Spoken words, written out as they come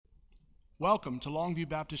Welcome to Longview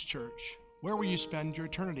Baptist Church. Where will you spend your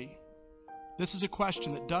eternity? This is a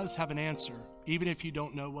question that does have an answer, even if you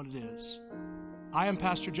don't know what it is. I am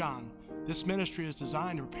Pastor John. This ministry is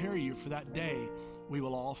designed to prepare you for that day we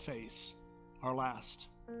will all face, our last.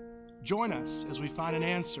 Join us as we find an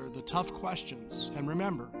answer to the tough questions, and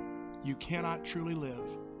remember, you cannot truly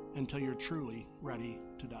live until you're truly ready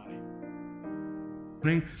to die.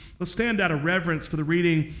 Let's stand out of reverence for the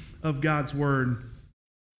reading of God's Word.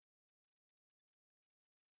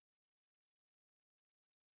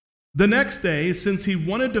 The next day, since he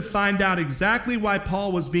wanted to find out exactly why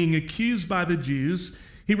Paul was being accused by the Jews,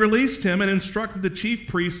 he released him and instructed the chief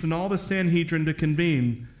priests and all the Sanhedrin to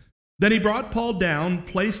convene. Then he brought Paul down,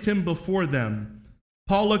 placed him before them.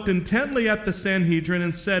 Paul looked intently at the Sanhedrin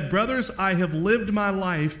and said, "Brothers, I have lived my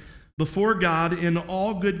life before God in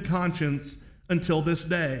all good conscience until this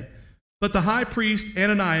day." But the high priest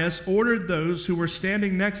Ananias ordered those who were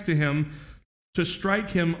standing next to him to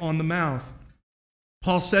strike him on the mouth.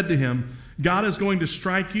 Paul said to him, "God is going to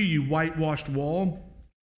strike you, you whitewashed wall.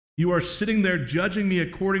 You are sitting there judging me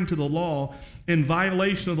according to the law. In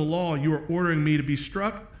violation of the law, you are ordering me to be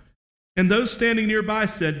struck." And those standing nearby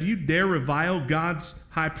said, "Do you dare revile God's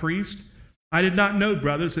high priest?" "I did not know,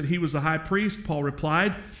 brothers, that he was a high priest," Paul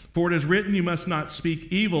replied, "for it is written, you must not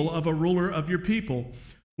speak evil of a ruler of your people."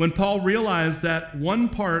 When Paul realized that one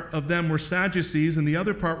part of them were Sadducees and the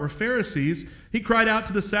other part were Pharisees, he cried out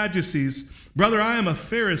to the Sadducees, "Brother, I am a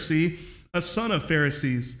Pharisee, a son of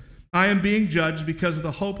Pharisees. I am being judged because of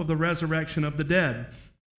the hope of the resurrection of the dead."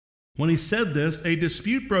 When he said this, a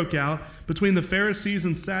dispute broke out between the Pharisees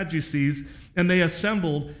and Sadducees, and the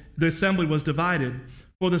assembly was divided.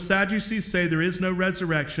 For the Sadducees say there is no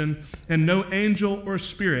resurrection and no angel or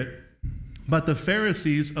spirit, but the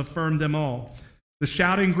Pharisees affirm them all. The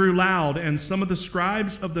shouting grew loud, and some of the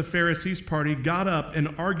scribes of the Pharisees' party got up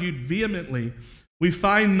and argued vehemently, "We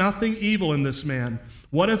find nothing evil in this man.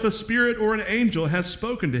 What if a spirit or an angel has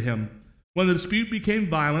spoken to him?" When the dispute became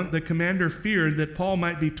violent, the commander feared that Paul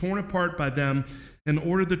might be torn apart by them and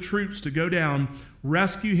ordered the troops to go down,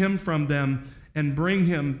 rescue him from them, and bring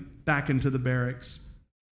him back into the barracks.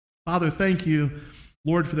 Father, thank you,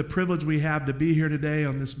 Lord, for the privilege we have to be here today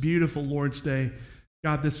on this beautiful Lord's Day,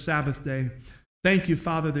 God, this Sabbath day. Thank you,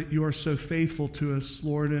 Father, that you are so faithful to us,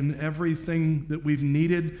 Lord, in everything that we've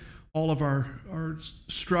needed, all of our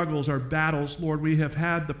struggles, our battles. Lord, we have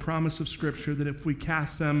had the promise of Scripture that if we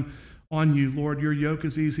cast them on you, Lord, your yoke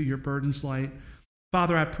is easy, your burden's light.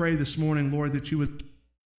 Father, I pray this morning, Lord, that you would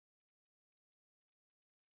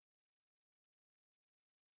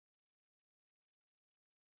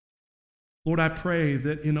Lord, I pray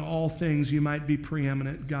that in all things you might be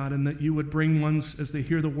preeminent, God, and that you would bring ones, as they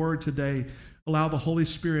hear the word today, allow the Holy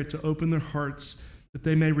Spirit to open their hearts, that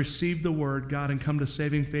they may receive the word, God, and come to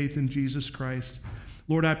saving faith in Jesus Christ.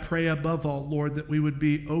 Lord, I pray above all, Lord, that we would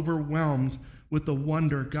be overwhelmed with the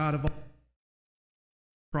wonder, God, of all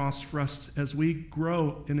cross for us as we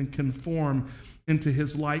grow and conform into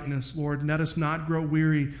his likeness. Lord, let us not grow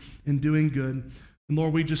weary in doing good. And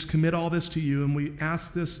Lord, we just commit all this to you, and we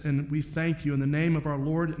ask this, and we thank you. In the name of our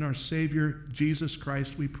Lord and our Savior, Jesus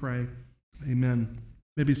Christ, we pray. Amen. You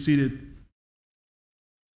may be seated.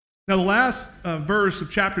 Now, the last verse of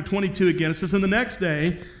chapter 22 again, it says, "And the next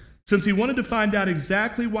day, since he wanted to find out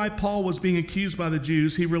exactly why Paul was being accused by the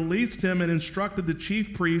Jews, he released him and instructed the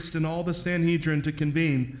chief priest and all the Sanhedrin to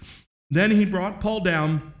convene. Then he brought Paul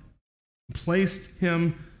down, placed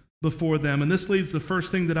him before them." And this leads to the first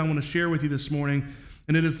thing that I want to share with you this morning,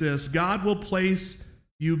 and it is this: God will place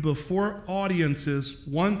you before audiences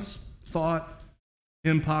once thought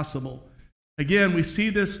impossible. Again, we see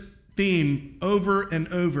this theme over and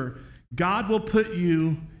over. God will put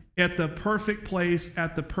you at the perfect place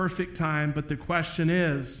at the perfect time, but the question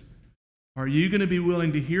is, are you going to be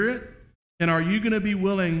willing to hear it? And are you going to be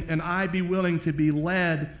willing, and I be willing to be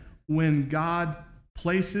led when God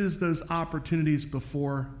places those opportunities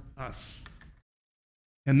before us?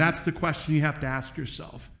 And that's the question you have to ask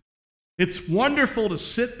yourself. It's wonderful to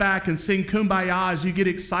sit back and sing Kumbaya as you get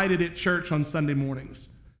excited at church on Sunday mornings.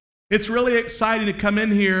 It's really exciting to come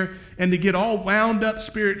in here and to get all wound up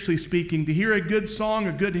spiritually speaking, to hear a good song,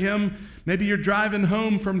 a good hymn. Maybe you're driving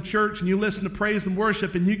home from church and you listen to praise and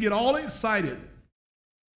worship and you get all excited.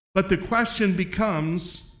 But the question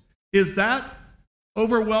becomes, is that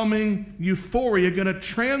overwhelming euphoria going to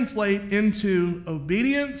translate into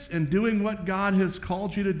obedience and doing what God has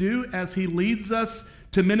called you to do as he leads us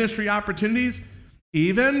to ministry opportunities,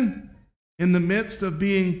 even in the midst of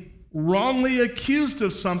being wrongly accused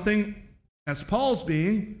of something, as Paul's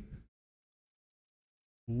being?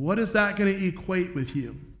 What is that going to equate with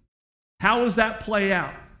you? How does that play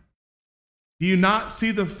out? Do you not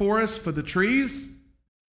see the forest for the trees?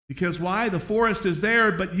 Because why? The forest is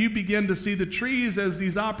there, but you begin to see the trees as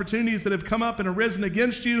these opportunities that have come up and arisen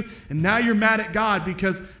against you, and now you're mad at God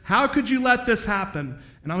because how could you let this happen?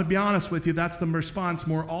 And I'm going to be honest with you, that's the response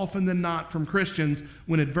more often than not from Christians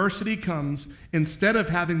when adversity comes. Instead of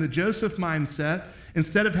having the Joseph mindset,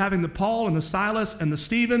 instead of having the Paul and the Silas and the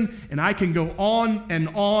Stephen, and I can go on and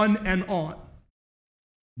on and on.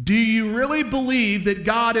 Do you really believe that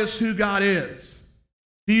God is who God is?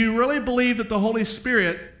 Do you really believe that the Holy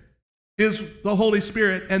Spirit is the Holy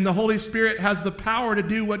Spirit, and the Holy Spirit has the power to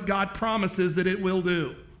do what God promises that it will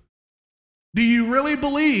do? Do you really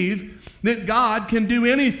believe that God can do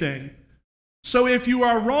anything? So if you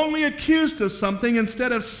are wrongly accused of something,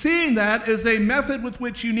 instead of seeing that as a method with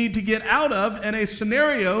which you need to get out of and a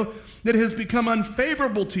scenario that has become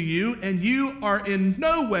unfavorable to you, and you are in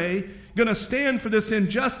no way going to stand for this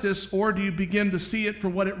injustice, or do you begin to see it for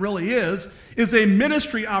what it really is a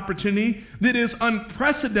ministry opportunity that is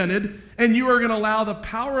unprecedented, and you are going to allow the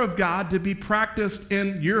power of God to be practiced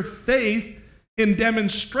in your faith in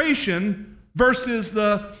demonstration versus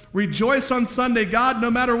the rejoice on Sunday, God,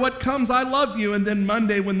 no matter what comes, I love you, and then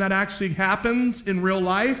Monday when that actually happens in real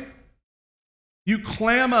life, you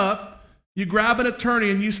clam up, you grab an attorney,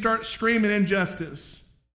 and you start screaming injustice.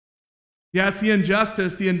 Yeah, it's the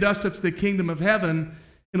injustice of the kingdom of heaven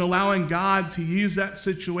in allowing God to use that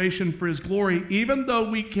situation for his glory, even though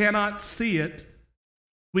we cannot see it.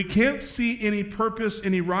 We can't see any purpose,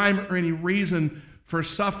 any rhyme, or any reason for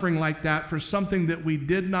suffering like that, for something that we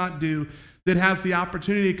did not do, that has the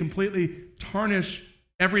opportunity to completely tarnish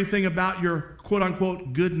everything about your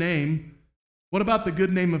quote-unquote good name. What about the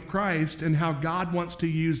good name of Christ and how God wants to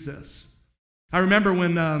use this? I remember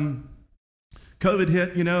when COVID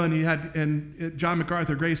hit, and John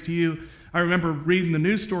MacArthur, grace to you. I remember reading the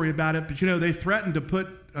news story about it, but they threatened to put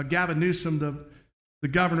Gavin Newsom, the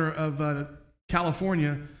governor of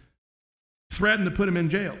California, threatened to put him in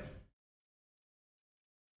jail.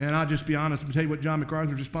 And I'll just be honest and tell you what John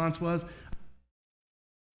MacArthur's response was.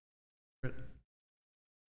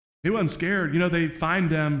 He wasn't scared. They fined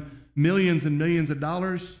them millions and millions of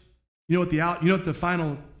dollars. You know what the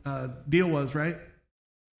final deal was, right?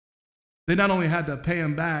 They not only had to pay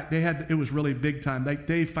him back, it was really big time.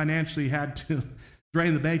 They financially had to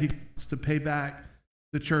drain the bank accounts to pay back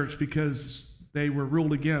the church because they were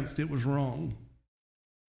ruled against. It was wrong.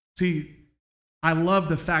 See, I love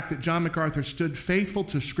the fact that John MacArthur stood faithful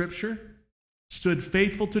to Scripture, stood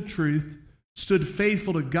faithful to truth, stood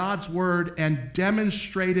faithful to God's word, and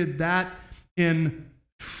demonstrated that in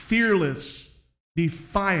fearless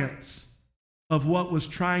defiance of what was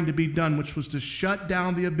trying to be done, which was to shut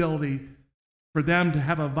down the ability for them to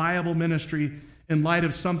have a viable ministry in light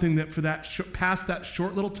of something that for that past that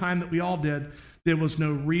short little time that we all did, there was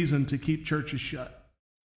no reason to keep churches shut.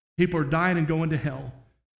 People are dying and going to hell.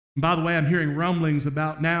 And by the way, I'm hearing rumblings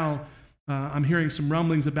about now, I'm hearing some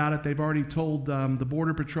rumblings about it. They've already told the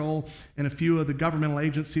Border Patrol and a few of the governmental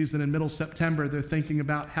agencies that in middle September, they're thinking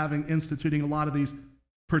about instituting a lot of these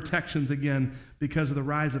protections again because of the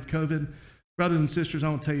rise of COVID. Brothers and sisters, I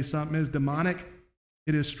want to tell you something. It is demonic.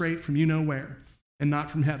 It is straight from you know where and not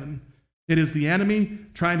from heaven. It is the enemy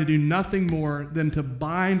trying to do nothing more than to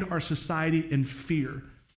bind our society in fear.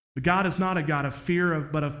 But God is not a God of fear,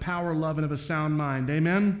 but of power, love, and of a sound mind.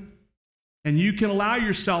 Amen? And you can allow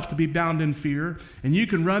yourself to be bound in fear, and you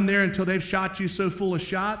can run there until they've shot you so full of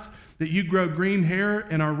shots that you grow green hair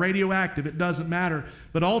and are radioactive. It doesn't matter.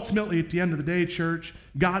 But ultimately, at the end of the day, church,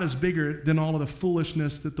 God is bigger than all of the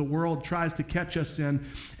foolishness that the world tries to catch us in.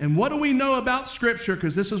 And what do we know about Scripture?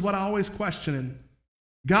 Because this is what I always question.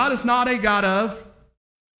 God is not a God of,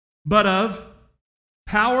 but of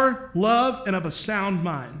power, love, and of a sound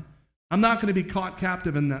mind. I'm not going to be caught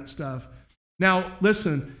captive in that stuff. Now,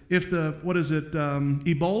 listen, if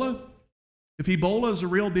Ebola? If Ebola is a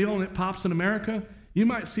real deal and it pops in America, you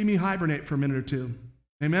might see me hibernate for a minute or two.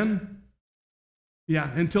 Amen?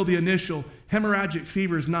 Yeah, until the initial hemorrhagic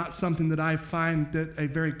fever is not something that I find that a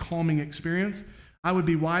very calming experience. I would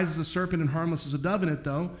be wise as a serpent and harmless as a dove in it,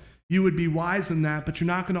 though. You would be wise in that, but you're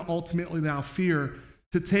not going to ultimately allow fear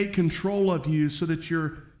to take control of you so that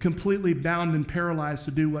you're completely bound and paralyzed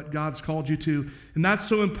to do what God's called you to. And that's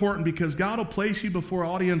so important because God will place you before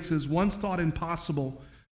audiences once thought impossible,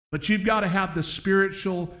 but you've got to have the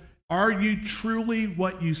spiritual, are you truly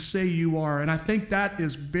what you say you are? And I think that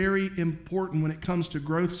is very important when it comes to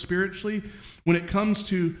growth spiritually, when it comes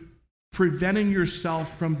to preventing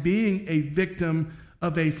yourself from being a victim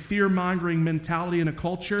of a fear-mongering mentality in a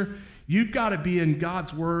culture. You've got to be in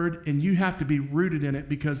God's word, and you have to be rooted in it,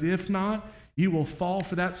 because if not, you will fall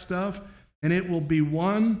for that stuff. And it will be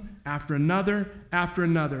one after another after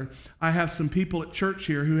another. I have some people at church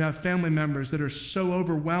here who have family members that are so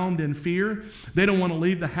overwhelmed in fear, they don't want to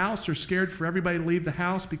leave the house. They're scared for everybody to leave the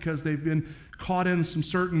house because they've been caught in some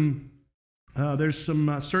certain,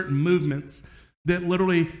 certain movements that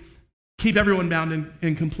literally keep everyone bound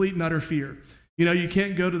in complete and utter fear. You know, you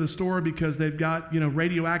can't go to the store because they've got,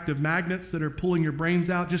 radioactive magnets that are pulling your brains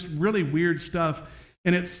out, just really weird stuff.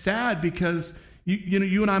 And it's sad because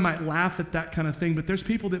you and I might laugh at that kind of thing, but there's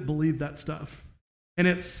people that believe that stuff. And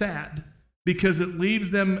it's sad because it leaves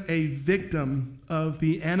them a victim of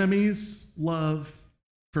the enemy's love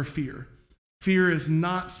for fear. Fear is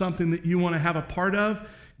not something that you want to have a part of.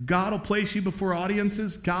 God will place you before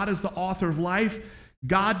audiences. God is the author of life.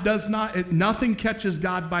 Nothing catches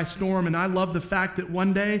God by storm. And I love the fact that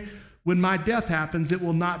one day when my death happens, it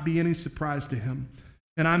will not be any surprise to him.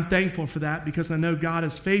 And I'm thankful for that because I know God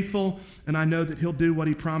is faithful and I know that he'll do what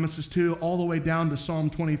he promises to, all the way down to Psalm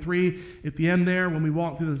 23. At the end there, when we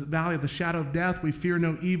walk through the valley of the shadow of death, we fear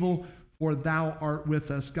no evil, for thou art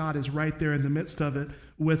with us. God is right there in the midst of it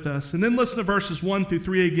with us. And then listen to verses 1 through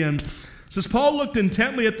 3 again. It says, Paul looked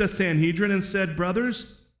intently at the Sanhedrin and said,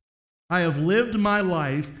 Brothers, I have lived my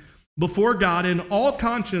life before God in all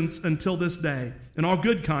conscience until this day, in all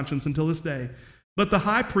good conscience until this day. But the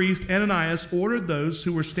high priest Ananias ordered those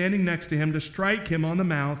who were standing next to him to strike him on the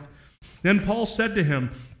mouth. Then Paul said to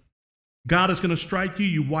him, God is going to strike you,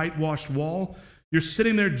 you whitewashed wall. You're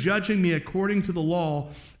sitting there judging me according to the law,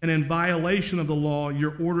 and in violation of the law,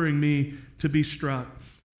 you're ordering me to be struck.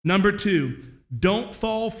 Number 2, don't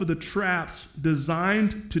fall for the traps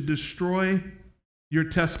designed to destroy your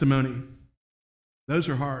testimony. Those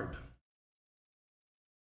are hard,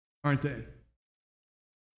 aren't they?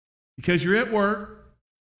 Because you're at work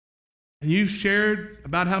and you've shared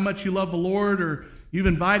about how much you love the Lord, or you've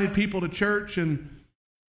invited people to church and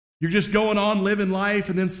you're just going on living life,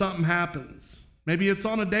 and then something happens. Maybe it's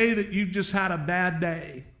on a day that you just had a bad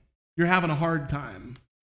day. You're having a hard time.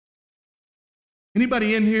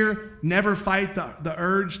 Anybody in here never fight the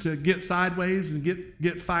urge to get sideways and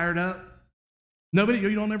get fired up? Nobody?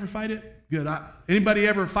 You don't ever fight it? Good. Anybody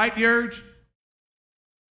ever fight the urge?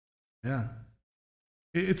 Yeah.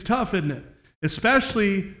 It's tough, isn't it?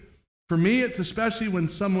 Especially, for me, it's especially when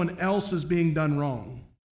someone else is being done wrong.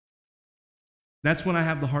 That's when I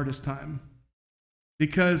have the hardest time.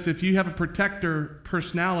 Because if you have a protector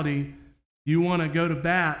personality, you want to go to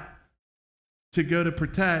bat to go to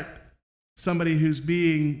protect somebody who's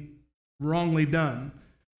being wrongly done.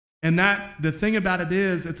 And the thing about it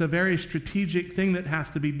is, it's a very strategic thing that has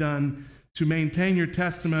to be done to maintain your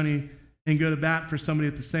testimony and go to bat for somebody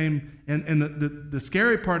at the same. And the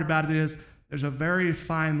scary part about it is, there's a very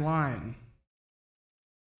fine line.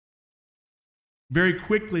 Very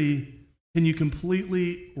quickly, can you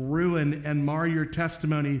completely ruin and mar your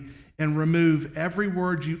testimony and remove every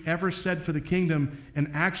word you ever said for the kingdom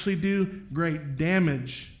and actually do great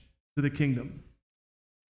damage to the kingdom.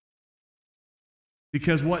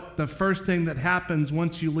 Because the first thing that happens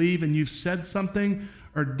once you leave and you've said something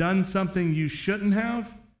or done something you shouldn't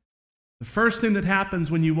have, the first thing that happens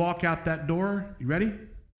when you walk out that door, you ready?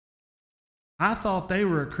 I thought they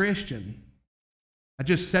were a Christian. I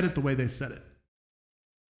just said it the way they said it.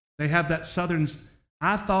 They have that southern,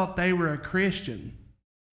 I thought they were a Christian.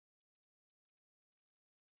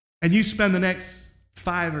 And you spend the next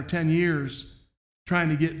 5 or 10 years trying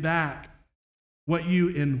to get back what you,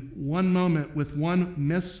 in one moment, with one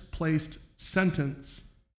misplaced sentence,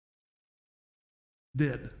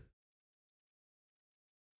 did.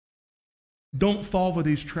 Don't fall for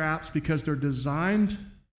these traps because they're designed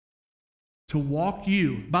to walk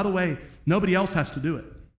you. By the way, nobody else has to do it.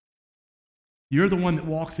 You're the one that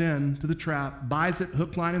walks in to the trap, buys it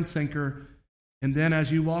hook, line, and sinker, and then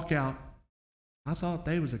as you walk out, I thought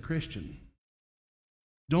they was a Christian.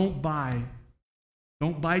 Don't bite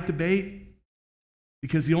the bait,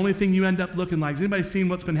 because the only thing you end up looking like, has anybody seen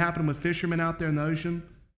what's been happening with fishermen out there in the ocean?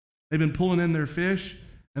 They've been pulling in their fish,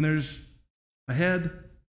 and there's a head,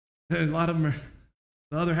 and a lot of them are,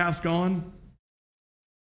 the other half's gone.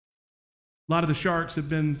 A lot of the sharks have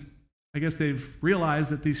been, I guess they've realized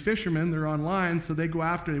that these fishermen, they're on lines, so they go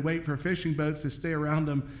after, they wait for fishing boats to stay around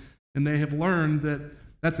them, and they have learned that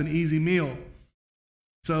that's an easy meal.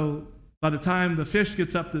 So by the time the fish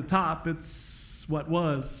gets up to the top, it's what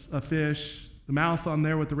was a fish, the mouth on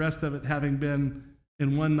there with the rest of it having been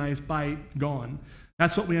in one nice bite, gone.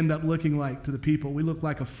 That's what we end up looking like to the people. We look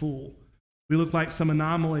like a fool. We look like some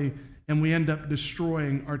anomaly, and we end up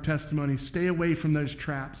destroying our testimony. Stay away from those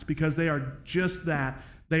traps, because they are just that.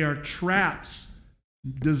 They are traps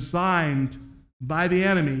designed by the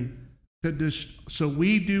enemy so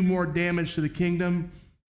we do more damage to the kingdom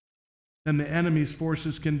than the enemy's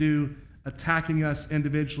forces can do attacking us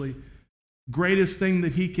individually. Greatest thing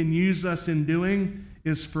that he can use us in doing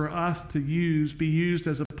is for us to be used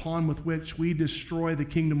as a pawn with which we destroy the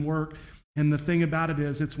kingdom work. And the thing about it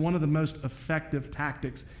is, it's one of the most effective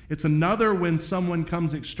tactics. It's another when someone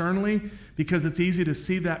comes externally, because it's easy to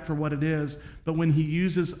see that for what it is. But when he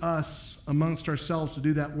uses us amongst ourselves to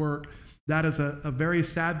do that work, that is a very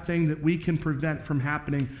sad thing that we can prevent from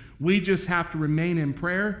happening. We just have to remain in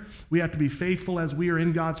prayer. We have to be faithful as we are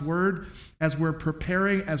in God's word, as we're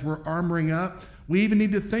preparing, as we're armoring up. We even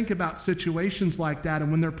need to think about situations like that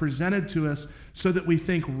and when they're presented to us, so that we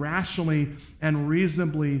think rationally and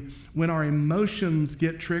reasonably when our emotions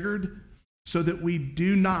get triggered, so that we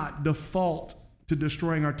do not default to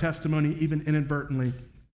destroying our testimony even inadvertently.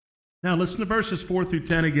 Now listen to verses 4 through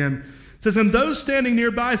 10 again. It says, "And those standing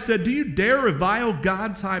nearby said, 'Do you dare revile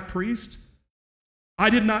God's high priest?' 'I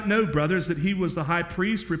did not know, brothers, that he was the high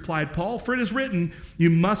priest,' replied Paul, 'for it is written, you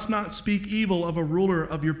must not speak evil of a ruler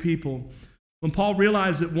of your people.' When Paul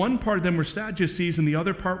realized that one part of them were Sadducees and the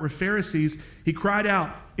other part were Pharisees, he cried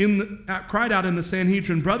out in the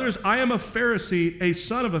Sanhedrin, 'Brothers, I am a Pharisee, a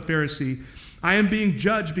son of a Pharisee. I am being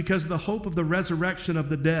judged because of the hope of the resurrection of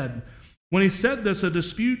the dead.' When he said this, a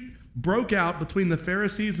dispute broke out between the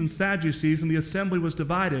Pharisees and Sadducees, and the assembly was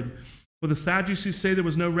divided. For the Sadducees say there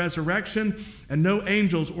was no resurrection and no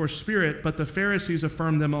angels or spirit, but the Pharisees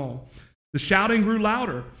affirmed them all. The shouting grew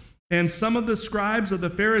louder, and some of the scribes of the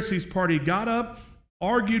Pharisees' party got up,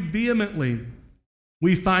 argued vehemently,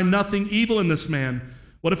 'We find nothing evil in this man.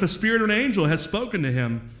 What if a spirit or an angel has spoken to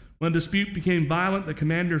him?' When the dispute became violent, the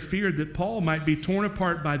commander feared that Paul might be torn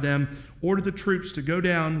apart by them, ordered the troops to go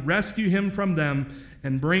down, rescue him from them,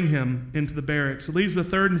 and bring him into the barracks." So leads the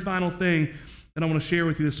third and final thing that I want to share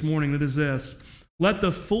with you this morning. That is this: let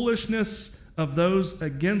the foolishness of those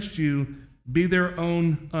against you be their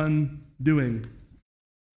own undoing.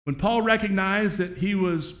 When Paul recognized that he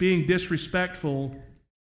was being disrespectful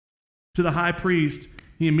to the high priest,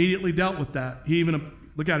 he immediately dealt with that. He even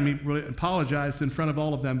really apologized in front of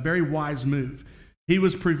all of them. Very wise move. He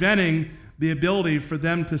was preventing the ability for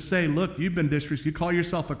them to say, "Look, you've been disrespected. You call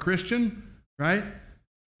yourself a Christian, right?"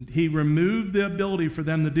 He removed the ability for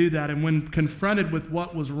them to do that. And when confronted with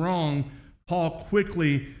what was wrong, Paul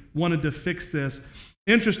quickly wanted to fix this.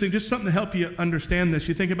 Interesting, just something to help you understand this.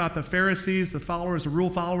 You think about the Pharisees, the followers, the rule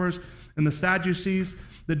followers, and the Sadducees,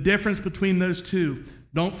 the difference between those two.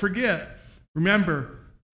 Don't forget, remember,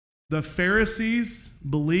 the Pharisees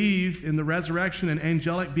believe in the resurrection and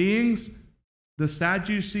angelic beings. The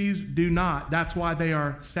Sadducees do not. That's why they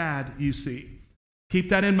are sad, you see. Keep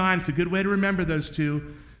that in mind. It's a good way to remember those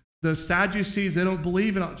two. The Sadducees, they don't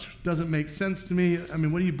believe in it. Doesn't make sense to me. I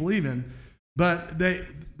mean, what do you believe in? But they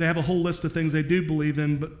have a whole list of things they do believe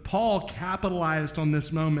in. But Paul capitalized on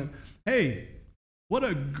this moment. Hey, what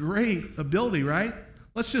a great ability, right?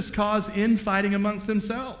 Let's just cause infighting amongst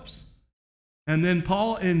themselves. And then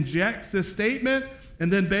Paul injects this statement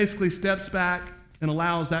and then basically steps back and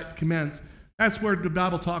allows that to commence. That's where the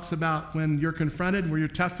Bible talks about when you're confronted, where you're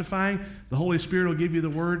testifying, the Holy Spirit will give you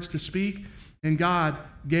the words to speak. And God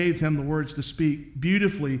gave him the words to speak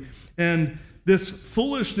beautifully. And this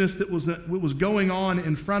foolishness that was going on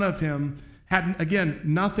in front of him had, again,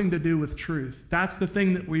 nothing to do with truth. That's the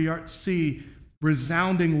thing that we see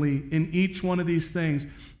resoundingly in each one of these things.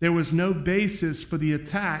 There was no basis for the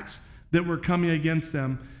attacks that were coming against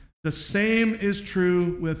them. The same is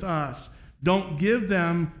true with us. Don't give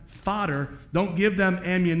them fodder. Don't give them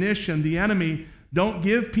ammunition. The enemy, don't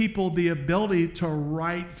give people the ability to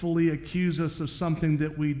rightfully accuse us of something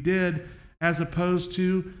that we did, as opposed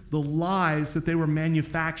to the lies that they were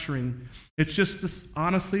manufacturing. It's just this,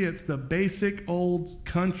 honestly, it's the basic old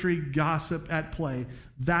country gossip at play.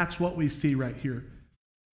 That's what we see right here.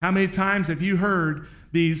 How many times have you heard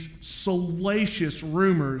these salacious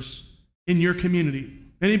rumors in your community?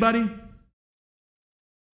 Anybody?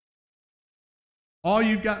 All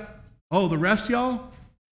you've got, the rest of y'all?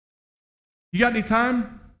 You got any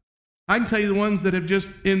time? I can tell you the ones that have just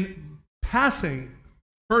in passing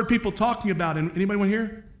heard people talking about it. Anybody want to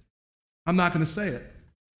hear? I'm not going to say it.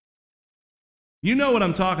 You know what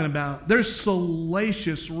I'm talking about. There's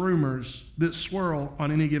salacious rumors that swirl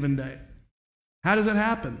on any given day. How does it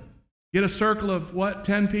happen? Get a circle of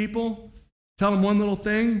 10 people, tell them one little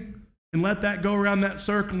thing, and let that go around that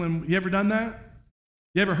circle. And you ever done that?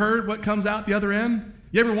 You ever heard what comes out the other end?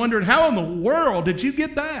 You ever wondered, how in the world did you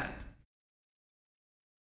get that?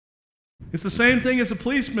 It's the same thing as a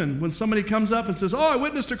policeman when somebody comes up and says, I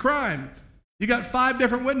witnessed a crime. You got 5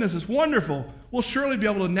 different witnesses. Wonderful. We'll surely be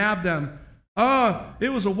able to nab them. It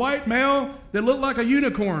was a white male that looked like a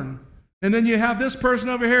unicorn. And then you have this person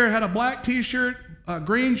over here had a black t-shirt,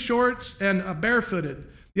 green shorts, and barefooted.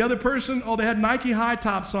 The other person, they had Nike high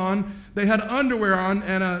tops on. They had underwear on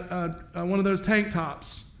and one of those tank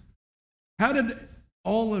tops. How did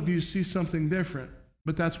all of you see something different?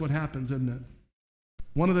 But that's what happens, isn't it?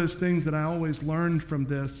 One of those things that I always learned from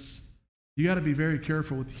this, you got to be very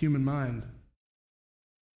careful with the human mind.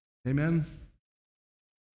 Amen?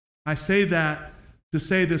 I say that to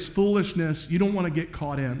say this foolishness, you don't want to get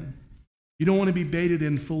caught in. You don't want to be baited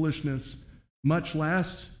in foolishness, much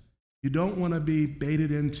less you don't want to be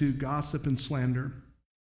baited into gossip and slander,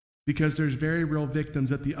 because there's very real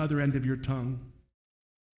victims at the other end of your tongue.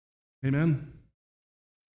 Amen?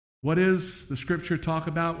 What is the scripture talk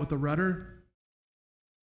about with the rudder?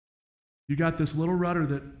 You got this little rudder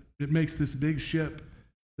that makes this big ship.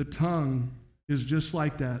 The tongue is just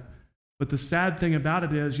like that. But the sad thing about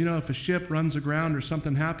it is, if a ship runs aground or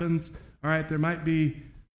something happens, all right, there might be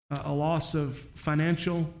a loss of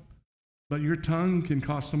financial, but your tongue can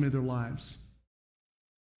cost somebody their lives.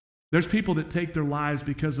 There's people that take their lives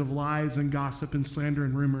because of lies and gossip and slander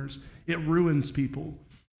and rumors. It ruins people.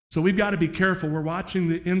 So we've got to be careful. We're watching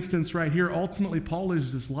the instance right here. Ultimately, Paul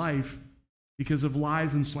loses his life because of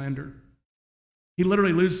lies and slander. He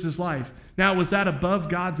literally loses his life. Now, was that above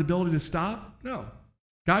God's ability to stop? No.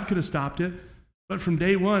 God could have stopped it. But from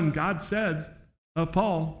day one, God said of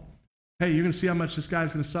Paul, hey, you're going to see how much this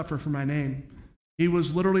guy's going to suffer for my name. He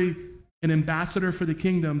was literally an ambassador for the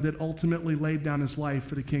kingdom that ultimately laid down his life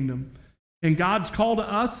for the kingdom. And God's call to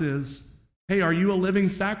us is, hey, are you a living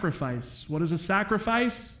sacrifice? What is a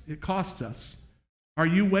sacrifice? It costs us. Are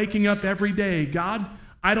you waking up every day? God,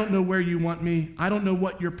 I don't know where you want me. I don't know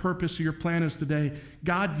what your purpose or your plan is today.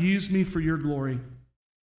 God, use me for your glory.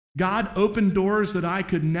 God, open doors that I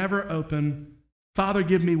could never open. Father,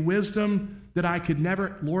 give me wisdom that I could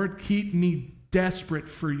never. Lord, keep me desperate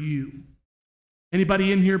for you.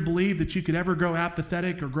 Anybody in here believe that you could ever grow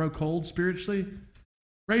apathetic or grow cold spiritually?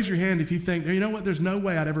 Raise your hand if you think, you know what, there's no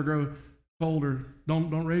way I'd ever grow cold, or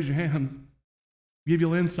don't raise your hand. I'll give you a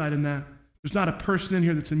little insight in that. There's not a person in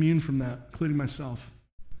here that's immune from that, including myself.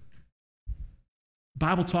 The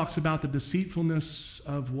Bible talks about the deceitfulness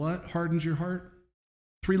of what hardens your heart?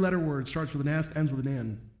 3-letter word, starts with an S, ends with an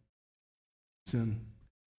N. Sin.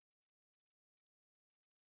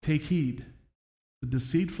 Take heed. The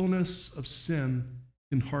deceitfulness of sin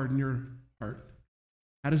can harden your heart.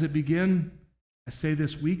 How does it begin? I say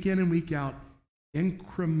this week in and week out,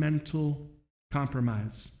 incremental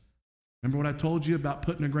compromise. Remember what I told you about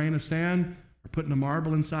putting a grain of sand or putting a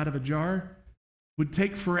marble inside of a jar? Would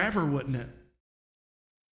take forever, wouldn't it?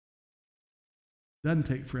 Doesn't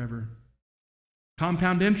take forever.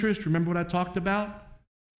 Compound interest, remember what I talked about?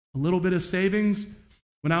 A little bit of savings.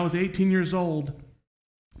 When I was 18 years old,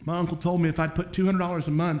 my uncle told me if I'd put $200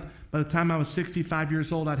 a month, by the time I was 65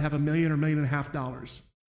 years old, I'd have $1 million or $1.5 million.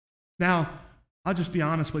 Now, I'll just be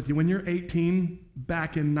honest with you. When you're 18,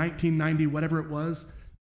 back in 1990, whatever it was,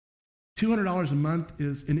 $200 a month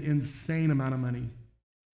is an insane amount of money.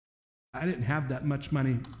 I didn't have that much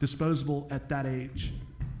money disposable at that age.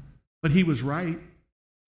 But he was right.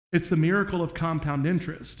 It's the miracle of compound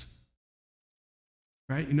interest.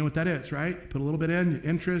 Right? You know what that is, right? You put a little bit in,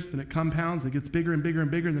 interest, and it compounds, it gets bigger and bigger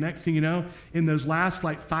and bigger. And the next thing you know, in those last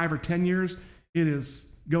 5 or 10 years, it is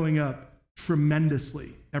going up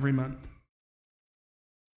tremendously every month.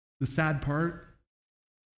 The sad part,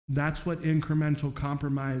 that's what incremental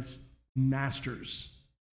compromise masters.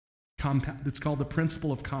 It's called the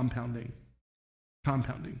principle of compounding.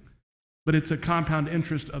 But it's a compound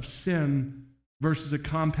interest of sin versus a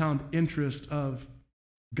compound interest of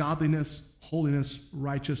godliness, holiness,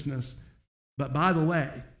 righteousness. But by the way,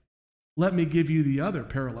 let me give you the other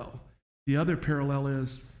parallel. The other parallel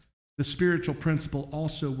is the spiritual principle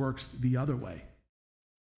also works the other way.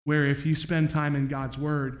 Where if you spend time in God's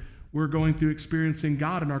Word, we're going through experiencing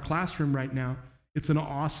God in our classroom right now. It's an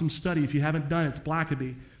awesome study. If you haven't done it, it's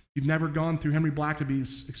Blackaby. If you've never gone through Henry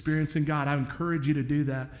Blackaby's Experiencing God, I encourage you to do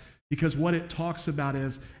that. Because what it talks about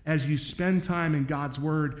is, as you spend time in God's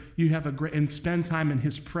Word, you have and spend time in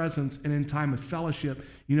His presence and in time of fellowship,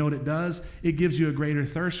 you know what it does? It gives you a greater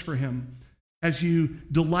thirst for Him. As you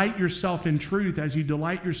delight yourself in truth, as you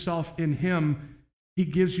delight yourself in Him, He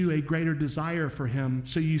gives you a greater desire for Him,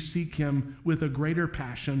 so you seek Him with a greater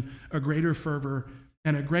passion, a greater fervor,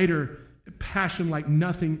 and a greater passion like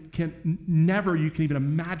nothing you can even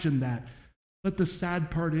imagine that. But the sad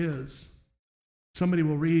part is, somebody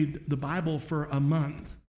will read the Bible for a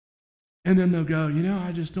month, and then they'll go,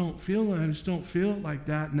 I just don't feel like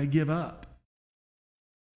that, and they give up.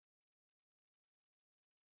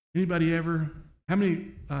 Anybody ever? How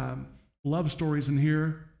many love stories in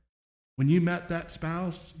here? When you met that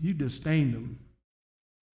spouse, you disdained them.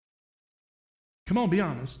 Come on, be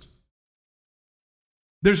honest.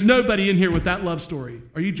 There's nobody in here with that love story.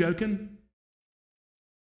 Are you joking?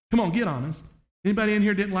 Come on, get honest. Anybody in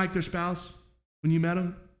here didn't like their spouse when you met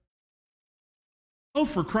them? Oh,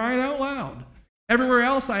 for crying out loud. Everywhere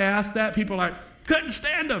else I asked that, people are like, couldn't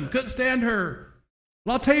stand him, couldn't stand her.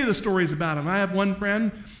 Well, I'll tell you the stories about him. I have one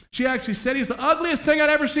friend, she actually said he's the ugliest thing I'd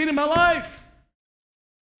ever seen in my life.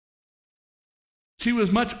 She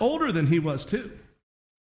was much older than he was, too.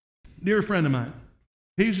 Dear friend of mine.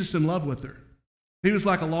 He was just in love with her. He was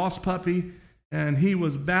like a lost puppy, and he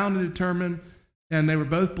was bound and determined, and they were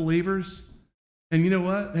both believers. And you know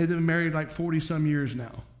what? They've been married like 40-some years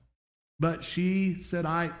now. But she said,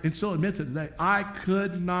 and still admits it today, I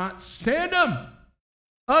could not stand him.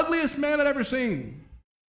 Ugliest man I'd ever seen.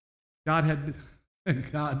 God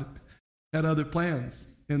had other plans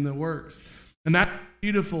in the works. And that's the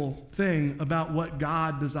beautiful thing about what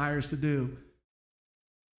God desires to do.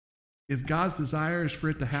 If God's desire is for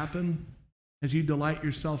it to happen, as you delight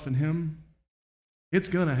yourself in Him, it's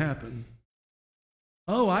going to happen.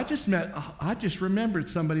 Oh, I just remembered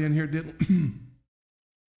somebody in here didn't.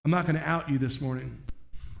 I'm not going to out you this morning,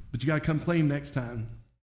 but you got to come clean next time.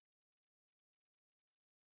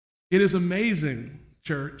 It is amazing,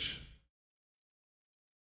 church,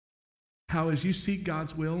 how as you seek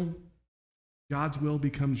God's will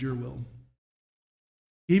becomes your will.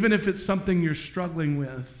 Even if it's something you're struggling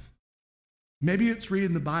with, maybe it's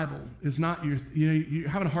reading the Bible is not you're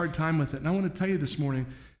having a hard time with it. And I want to tell you this morning,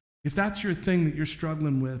 if that's your thing that you're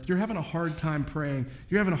struggling with, you're having a hard time praying,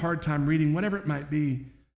 you're having a hard time reading, whatever it might be,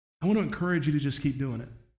 I want to encourage you to just keep doing it.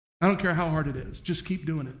 I don't care how hard it is, just keep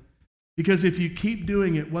doing it. Because if you keep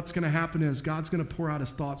doing it, what's going to happen is God's going to pour out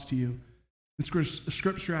His thoughts to you. There's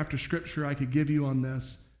scripture after scripture I could give you on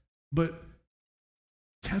this, but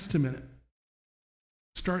testament it.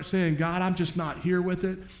 Start saying, God, I'm just not here with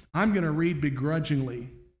it. I'm going to read begrudgingly.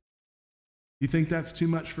 You think that's too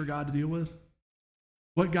much for God to deal with?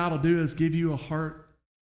 What God will do is give you a heart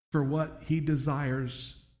for what He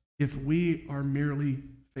desires if we are merely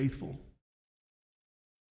faithful.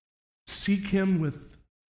 Seek Him with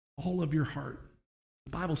all of your heart.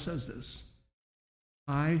 The Bible says this.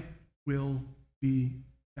 I will be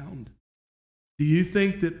found. Do you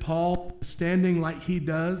think that Paul is standing like he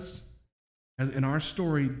does as in our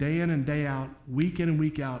story, day in and day out, week in and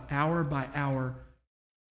week out, hour by hour,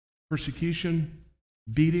 persecution,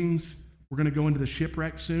 beatings? We're going to go into the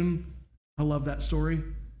shipwreck soon. I love that story.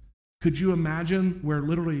 Could you imagine where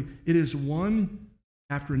literally it is one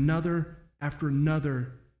after another,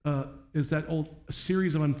 is that old a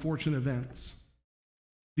series of unfortunate events?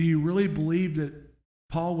 Do you really believe that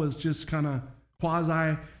Paul was just kind of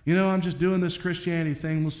quasi, I'm just doing this Christianity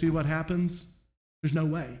thing, we'll see what happens? There's no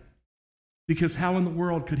way. Because how in the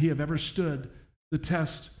world could he have ever stood the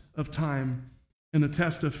test of time and the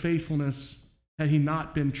test of faithfulness had he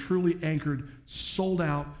not been truly anchored, sold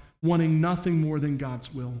out, wanting nothing more than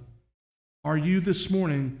God's will? Are you this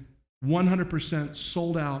morning 100%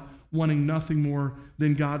 sold out, wanting nothing more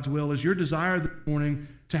than God's will? Is your desire this morning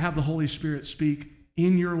to have the Holy Spirit speak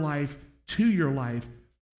in your life,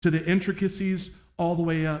 to the intricacies, all the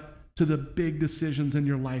way up to the big decisions in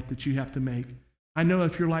your life that you have to make? I know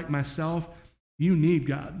if you're like myself, you need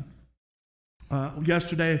God.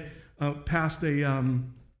 Yesterday, passed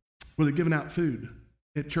where they're giving out food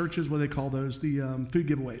at churches, what do they call those? The food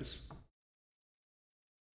giveaways.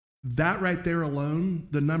 That right there alone,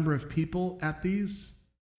 the number of people at these,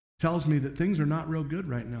 tells me that things are not real good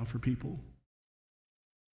right now for people.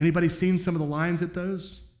 Anybody seen some of the lines at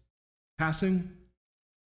those passing?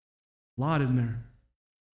 A lot in there.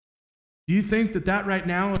 Do you think that right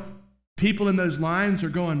now, people in those lines are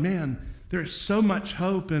going, man, there's so much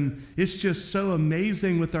hope and it's just so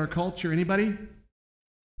amazing with our culture? Anybody?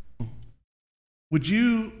 Would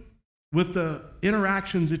you, with the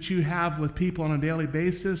interactions that you have with people on a daily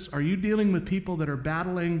basis, are you dealing with people that are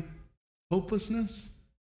battling hopelessness?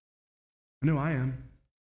 I know I am.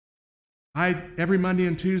 Every Monday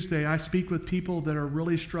and Tuesday, I speak with people that are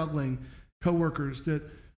really struggling, coworkers that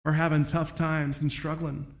are having tough times and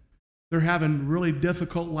struggling. They're having really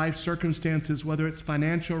difficult life circumstances, whether it's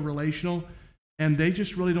financial or relational, and they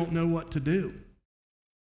just really don't know what to do.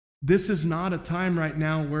 This is not a time right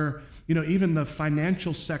now where, even the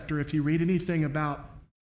financial sector, if you read anything about,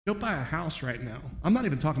 go buy a house right now. I'm not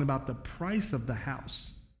even talking about the price of the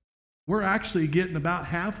house. We're actually getting about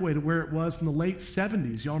halfway to where it was in the late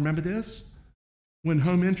 70s. Y'all remember this? When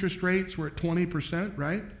home interest rates were at 20%,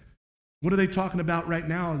 right? What are they talking about right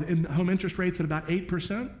now? Home interest rates at about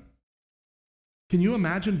 8%? Can you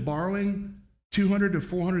imagine borrowing $200,000 to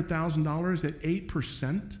 $400,000 at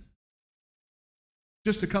 8%?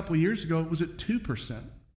 Just a couple of years ago, it was at 2%.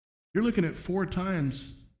 You're looking at 4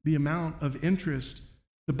 times the amount of interest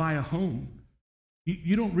to buy a home.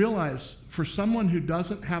 You don't realize, for someone who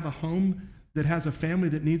doesn't have a home, that has a family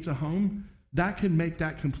that needs a home, that can make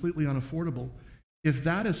that completely unaffordable. If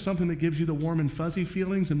that is something that gives you the warm and fuzzy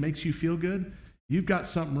feelings and makes you feel good, you've got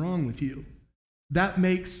something wrong with you. That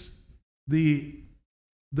makes the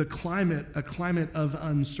climate a climate of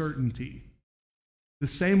uncertainty. The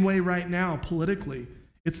same way right now, politically,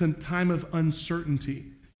 it's a time of uncertainty.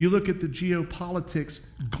 You look at the geopolitics,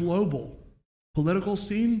 global political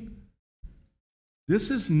scene, this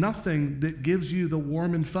is nothing that gives you the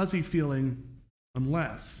warm and fuzzy feeling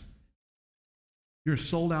unless you're a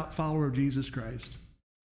sold-out follower of Jesus Christ,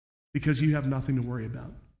 because you have nothing to worry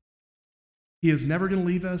about. He is never going to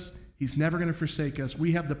leave us. He's never going to forsake us.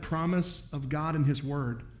 We have the promise of God in His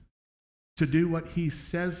Word to do what He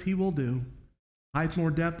says He will do. Height nor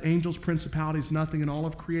depth, angels, principalities, nothing in all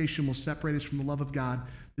of creation will separate us from the love of God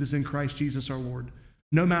that is in Christ Jesus our Lord.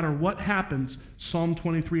 No matter what happens, Psalm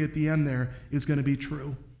 23 at the end there is going to be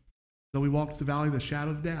true. Though we walk through the valley of the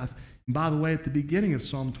shadow of death. And by the way, at the beginning of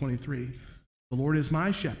Psalm 23, the Lord is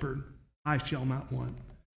my shepherd, I shall not want.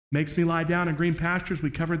 Makes me lie down in green pastures.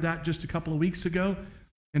 We covered that just a couple of weeks ago,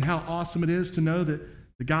 and how awesome it is to know that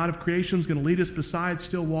the God of creation is going to lead us beside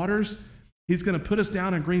still waters. He's going to put us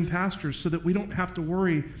down in green pastures so that we don't have to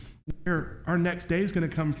worry where our next day is going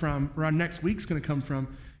to come from or our next week's going to come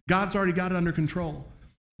from. God's already got it under control.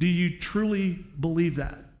 Do you truly believe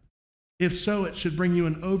that? If so, it should bring you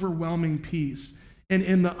an overwhelming peace. And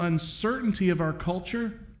in the uncertainty of our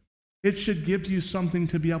culture, it should give you something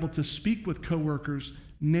to be able to speak with coworkers,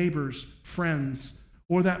 neighbors, friends,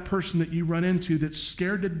 or that person that you run into that's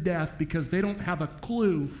scared to death because they don't have a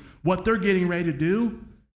clue what they're getting ready to do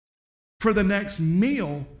for the next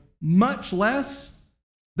meal, much less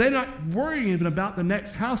they're not worrying even about the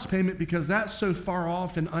next house payment because that's so far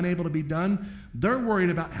off and unable to be done. They're worried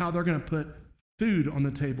about how they're going to put food on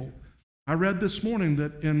the table. I read this morning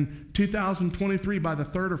that in 2023, by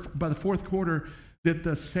the fourth quarter, that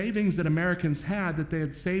the savings that Americans had, that they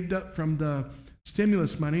had saved up from the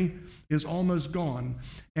stimulus money, is almost gone.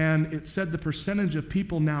 And it said the percentage of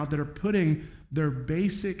people now that are putting their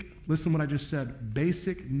basic, listen to what I just said,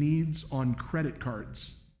 basic needs on credit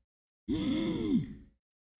cards.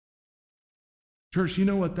 Church, you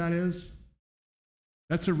know what that is?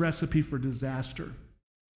 That's a recipe for disaster.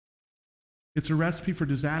 It's a recipe for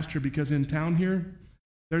disaster because in town here,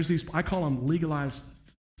 there's these, I call them legalized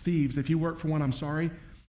thieves. If you work for one, I'm sorry.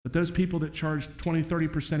 But those people that charge 20,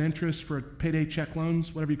 30% interest for payday check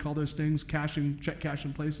loans, whatever you call those things, check cash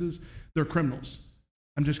in places, they're criminals.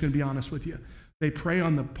 I'm just going to be honest with you. They prey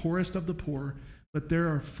on the poorest of the poor, but they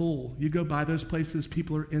are full. You go by those places,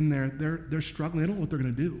 people are in there, they're struggling. They don't know what they're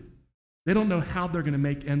going to do. They don't know how they're going to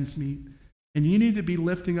make ends meet. And you need to be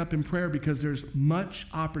lifting up in prayer because there's much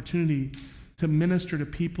opportunity to minister to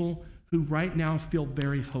people who right now feel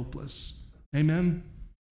very hopeless. Amen?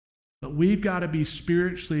 But we've got to be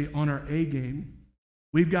spiritually on our A game.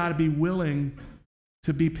 We've got to be willing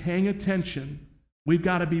to be paying attention. We've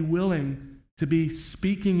got to be willing to be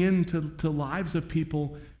speaking into lives of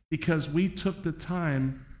people because we took the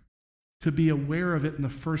time to be aware of it in the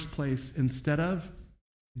first place instead of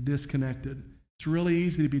disconnected. It's really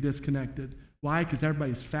easy to be disconnected. Why? Because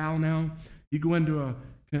everybody's foul now. You go into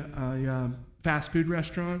a fast food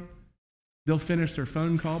restaurant, they'll finish their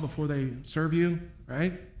phone call before they serve you,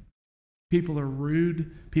 right? People are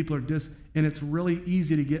rude, people are and it's really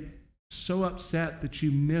easy to get so upset that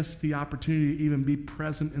you miss the opportunity to even be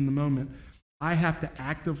present in the moment. I have to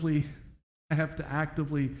actively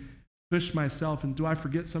push myself, and do I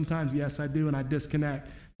forget sometimes? Yes, I do, and I disconnect,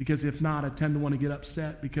 because if not, I tend to want to get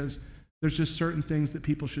upset because there's just certain things that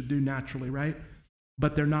people should do naturally, right?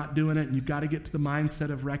 But they're not doing it, and you've got to get to the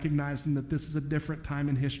mindset of recognizing that this is a different time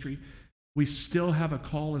in history. We still have a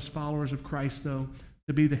call as followers of Christ, though,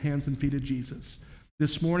 to be the hands and feet of Jesus.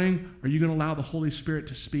 This morning, are you going to allow the Holy Spirit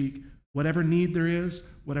to speak? Whatever need there is,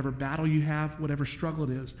 whatever battle you have, whatever struggle it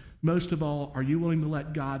is, most of all, are you willing to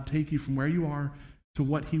let God take you from where you are to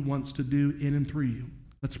what He wants to do in and through you?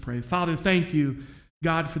 Let's pray. Father, thank you,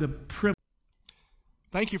 God, for the privilege.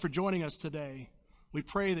 Thank you for joining us today. We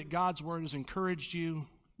pray that God's word has encouraged you.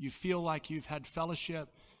 You feel like you've had fellowship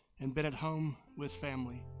and been at home with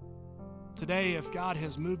family. Today, if God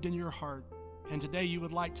has moved in your heart, and today you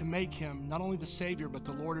would like to make Him not only the Savior, but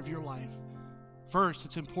the Lord of your life, first,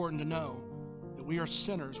 it's important to know that we are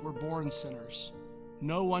sinners. We're born sinners.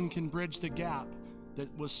 No one can bridge the gap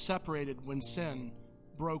that was separated when sin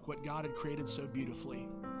broke what God had created so beautifully.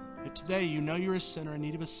 If today you know you're a sinner in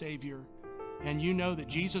need of a Savior, and you know that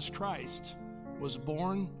Jesus Christ was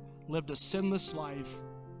born, lived a sinless life,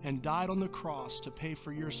 and died on the cross to pay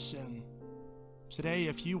for your sin, today,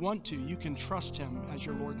 if you want to, you can trust Him as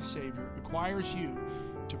your Lord and Savior. It requires you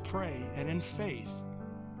to pray and in faith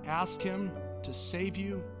ask Him to save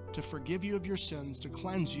you, to forgive you of your sins, to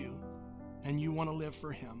cleanse you, and you want to live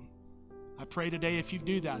for Him. I pray today if you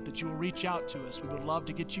do that, that you will reach out to us. We would love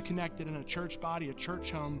to get you connected in a church body, a church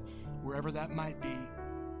home, wherever that might be,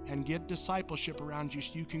 and get discipleship around you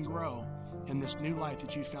so you can grow in this new life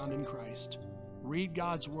that you found in Christ. Read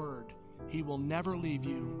God's Word. He will never leave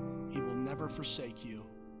you. He will never forsake you.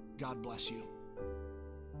 God bless you.